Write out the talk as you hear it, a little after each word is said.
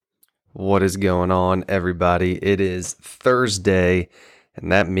What is going on, everybody? It is Thursday, and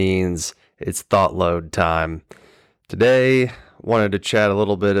that means it's ThoughtLoad time. Today, wanted to chat a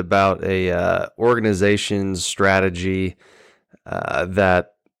little bit about a organization's strategy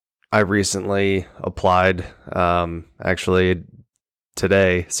that I recently applied, actually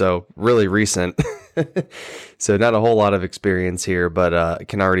today, so really recent. So not a whole lot of experience here, but I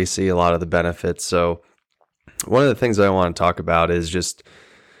can already see a lot of the benefits. So one of the things I want to talk about is just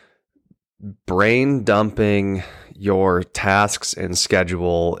brain dumping your tasks and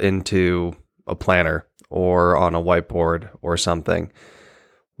schedule into a planner or on a whiteboard or something.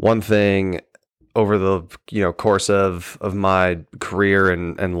 One thing over the course of my career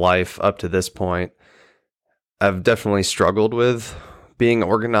and life up to this point, I've definitely struggled with being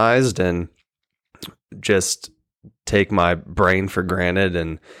organized and just take my brain for granted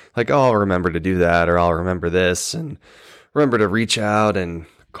and like, oh, I'll remember to do that, or I'll remember this and remember to reach out and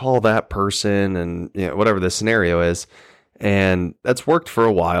call that person, and whatever the scenario is. And that's worked for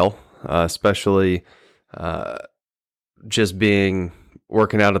a while, especially just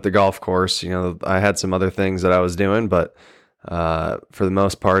working out at the golf course. I had some other things that I was doing, but for the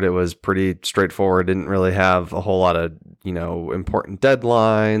most part, it was pretty straightforward. Didn't really have a whole lot of, important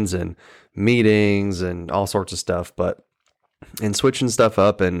deadlines and meetings and all sorts of stuff. But in switching stuff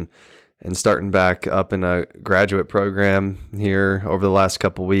up and starting back up in a graduate program here over the last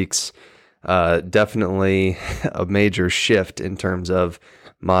couple weeks, definitely a major shift in terms of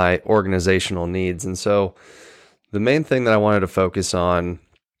my organizational needs. And so the main thing that I wanted to focus on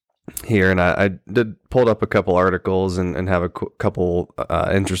here, and I did pulled up a couple articles and have a couple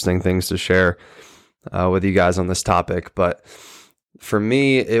interesting things to share with you guys on this topic. But for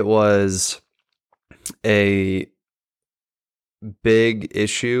me, it was a big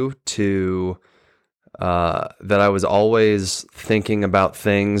issue to that I was always thinking about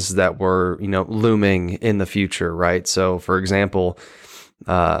things that were looming in the future, right? So for example,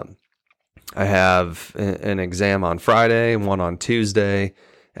 I have an exam on Friday, one on Tuesday,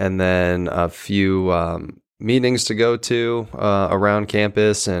 and then a few meetings to go to around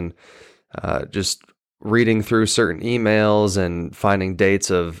campus, and just reading through certain emails and finding dates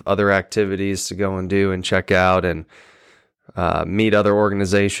of other activities to go and do and check out and meet other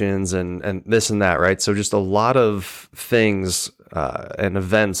organizations and this and that, right? So just a lot of things and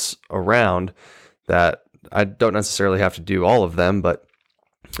events around that I don't necessarily have to do all of them, but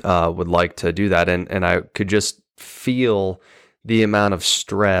would like to do that. And I could just feel the amount of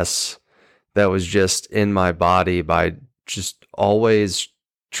stress that was just in my body by just always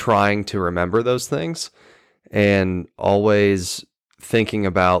trying to remember those things and always thinking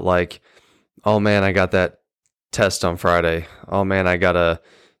about like, oh man, I got that test on Friday. Oh man, I've got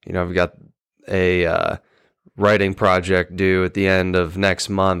a writing project due at the end of next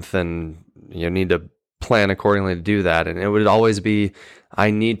month, and need to plan accordingly to do that. And it would always be,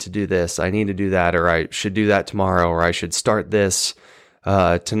 I need to do this, I need to do that, or I should do that tomorrow, or I should start this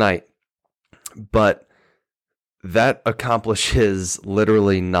tonight. But that accomplishes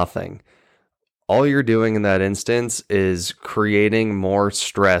literally nothing. All you're doing in that instance is creating more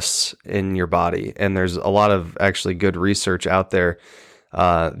stress in your body. And there's a lot of actually good research out there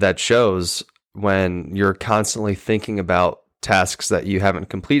that shows when you're constantly thinking about tasks that you haven't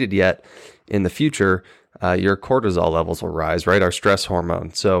completed yet in the future, your cortisol levels will rise, right? Our stress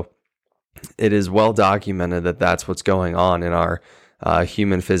hormone. So it is well documented that that's what's going on in our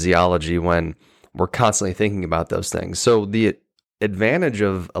human physiology when we're constantly thinking about those things. So the advantage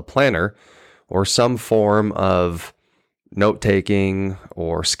of a planner or some form of note-taking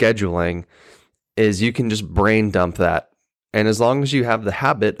or scheduling is you can just brain dump that. And as long as you have the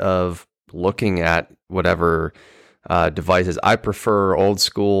habit of looking at whatever devices, I prefer old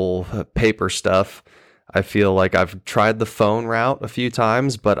school paper stuff. I feel like I've tried the phone route a few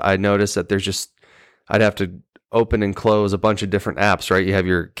times, but I noticed that I'd have to open and close a bunch of different apps, right? You have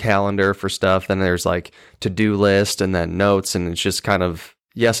your calendar for stuff, then there's like to-do list and then notes, and it's just kind of,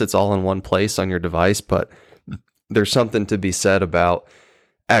 yes, it's all in one place on your device, but there's something to be said about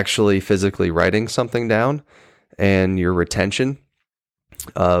actually physically writing something down and your retention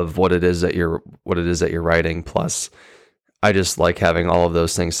of what it is that you're writing. Plus, I just like having all of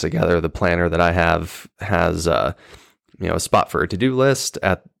those things together. The planner that I have has a spot for a to-do list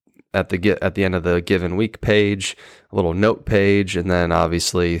at the end of the given week page, a little note page, and then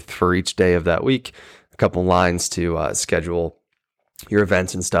obviously for each day of that week, a couple lines to schedule your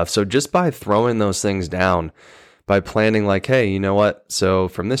events and stuff. So just by throwing those things down, by planning like, hey, you know what? So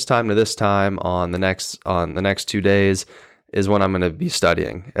from this time to this time on the next 2 days is when I'm going to be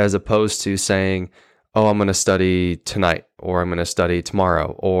studying, as opposed to saying, oh, I'm going to study tonight, or I'm going to study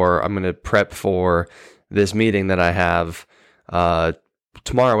tomorrow, or I'm going to prep for this meeting that I have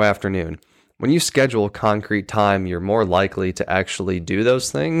tomorrow afternoon. When you schedule concrete time, you're more likely to actually do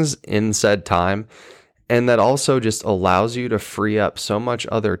those things in said time. And that also just allows you to free up so much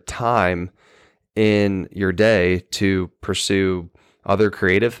other time in your day to pursue other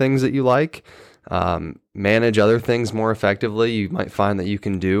creative things that you like, manage other things more effectively. You might find that you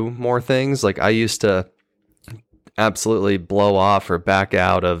can do more things. Like I used to absolutely blow off or back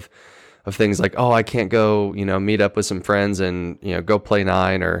out of things like, oh, I can't go, meet up with some friends and, go play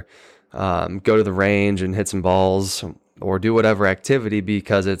nine, or go to the range and hit some balls, or do whatever activity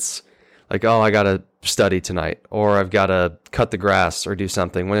because it's like, oh, I got to study tonight, or I've got to cut the grass or do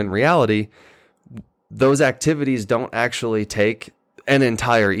something. When in reality, those activities don't actually take an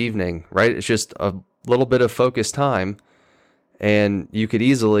entire evening, right? It's just a little bit of focused time, and you could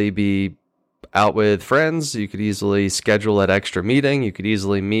easily be out with friends. You could easily schedule that extra meeting. You could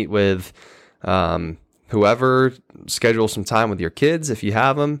easily meet with whoever, schedule some time with your kids if you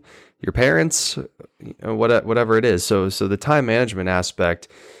have them, your parents, whatever it is. So the time management aspect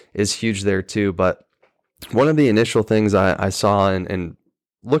is huge there too. But one of the initial things I saw in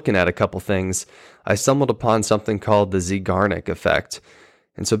looking at a couple things, I stumbled upon something called the Zeigarnik effect.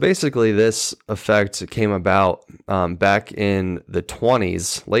 And so basically this effect came about back in the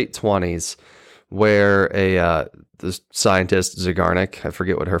 20s, late 20s, where the scientist Zeigarnik, I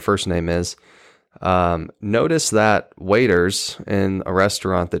forget what her first name is, noticed that waiters in a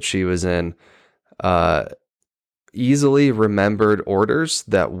restaurant that she was in easily remembered orders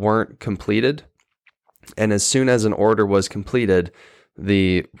that weren't completed. And as soon as an order was completed,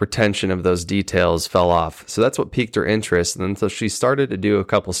 the retention of those details fell off. So that's what piqued her interest. And so she started to do a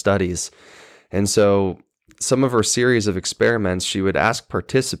couple studies. And so some of her series of experiments, she would ask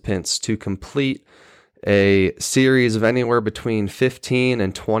participants to complete a series of anywhere between 15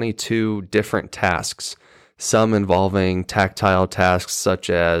 and 22 different tasks, some involving tactile tasks such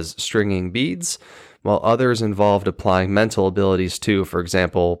as stringing beads, while others involved applying mental abilities too, for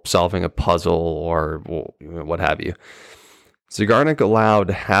example, solving a puzzle or what have you. Zeigarnik allowed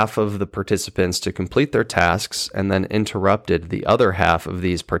half of the participants to complete their tasks and then interrupted the other half of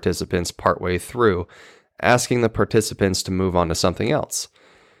these participants partway through, asking the participants to move on to something else.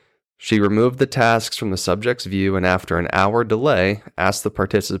 She removed the tasks from the subject's view and after an hour delay, asked the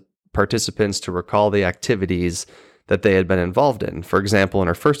participants to recall the activities that they had been involved in. For example, in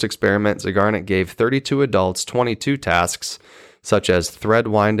her first experiment, Zeigarnik gave 32 adults 22 tasks, such as thread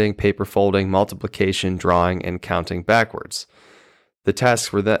winding, paper folding, multiplication, drawing, and counting backwards. The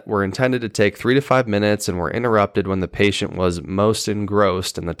tasks were intended to take 3 to 5 minutes and were interrupted when the patient was most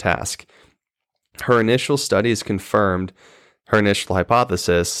engrossed in the task. Her initial studies confirmed her initial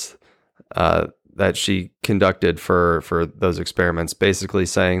hypothesis that she conducted for those experiments, basically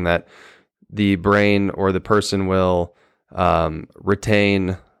saying that the brain or the person will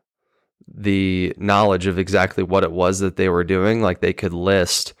retain the knowledge of exactly what it was that they were doing. Like they could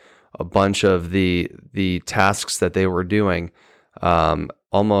list a bunch of the tasks that they were doing,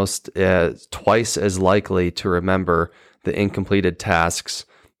 almost twice as likely to remember the incompleted tasks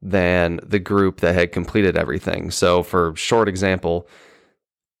than the group that had completed everything. So for short example,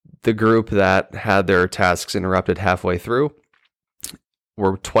 the group that had their tasks interrupted halfway through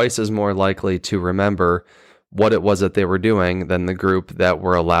were twice as more likely to remember what it was that they were doing than the group that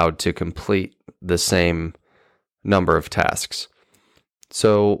were allowed to complete the same number of tasks.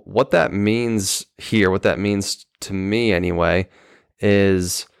 So what that means here, what that means to me anyway,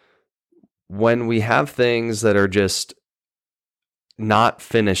 is when we have things that are just not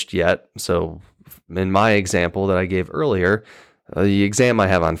finished yet. So in my example that I gave earlier, the exam I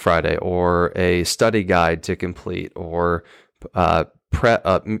have on Friday, or a study guide to complete, or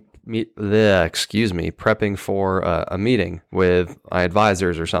prepping for a meeting with my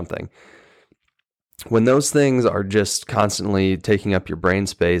advisors or something. When those things are just constantly taking up your brain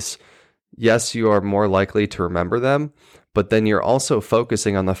space, yes, you are more likely to remember them, but then you're also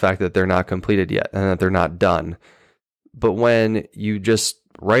focusing on the fact that they're not completed yet and that they're not done. But when you just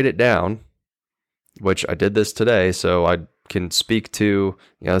write it down, which I did this today, so I can speak to,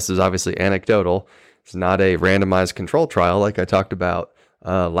 this is obviously anecdotal. It's not a randomized control trial like I talked about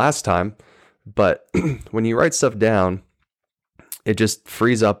last time. But when you write stuff down, it just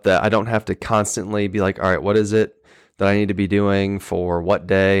frees up that I don't have to constantly be like, all right, what is it that I need to be doing for what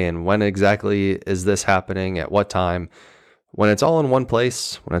day and when exactly is this happening at what time? When it's all in one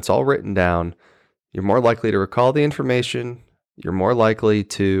place, when it's all written down, you're more likely to recall the information. You're more likely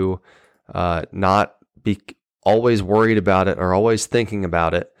to not be always worried about it or always thinking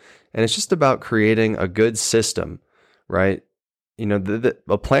about it. And it's just about creating a good system, right?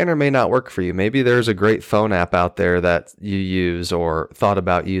 A planner may not work for you. Maybe there's a great phone app out there that you use or thought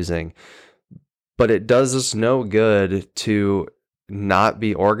about using, but it does us no good to not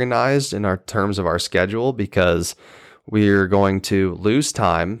be organized in our terms of our schedule, because we're going to lose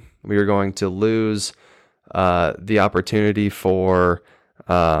time. We are going to lose the opportunity for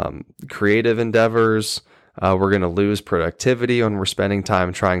creative endeavors. We're going to lose productivity when we're spending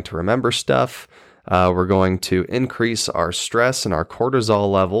time trying to remember stuff. We're going to increase our stress and our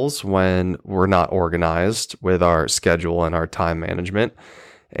cortisol levels when we're not organized with our schedule and our time management.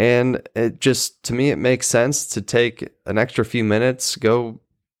 And to me, it makes sense to take an extra few minutes, go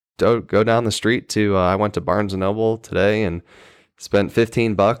down the street to, I went to Barnes & Noble today and spent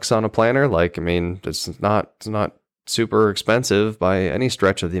 $15 on a planner. It's not super expensive by any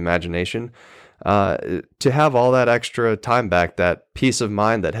stretch of the imagination. To have all that extra time back, that peace of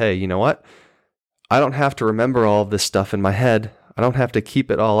mind that, hey, you know what? I don't have to remember all of this stuff in my head. I don't have to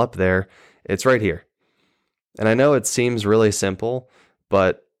keep it all up there. It's right here. And I know it seems really simple,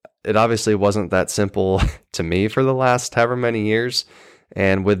 but it obviously wasn't that simple to me for the last however many years.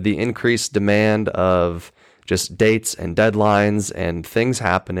 And with the increased demand of just dates and deadlines and things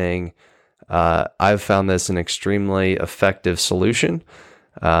happening, I've found this an extremely effective solution,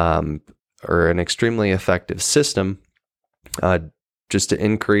 or an extremely effective system, just to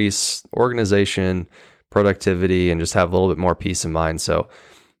increase organization, productivity, and just have a little bit more peace of mind. So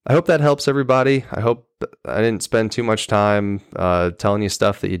I hope that helps everybody. I hope I didn't spend too much time telling you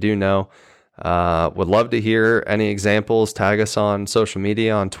stuff that you do know. Would love to hear any examples. Tag us on social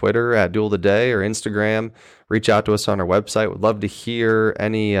media, on Twitter at Duel Today or Instagram. Reach out to us on our website. Would love to hear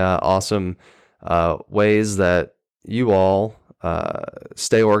any awesome ways that you all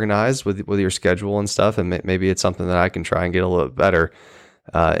stay organized with your schedule and stuff. And maybe it's something that I can try and get a little bit better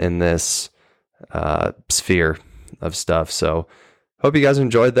in this sphere of stuff. So hope you guys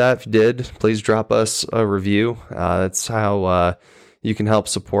enjoyed that. If you did, please drop us a review. That's how you can help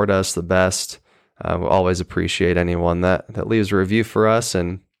support us the best. We'll always appreciate anyone that leaves a review for us.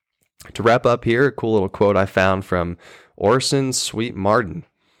 And to wrap up here, a cool little quote I found from Orson Sweet Martin.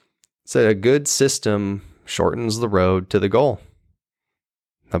 It said, "A good system shortens the road to the goal."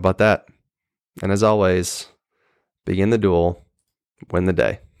 How about that? And as always, begin the duel, win the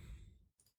day.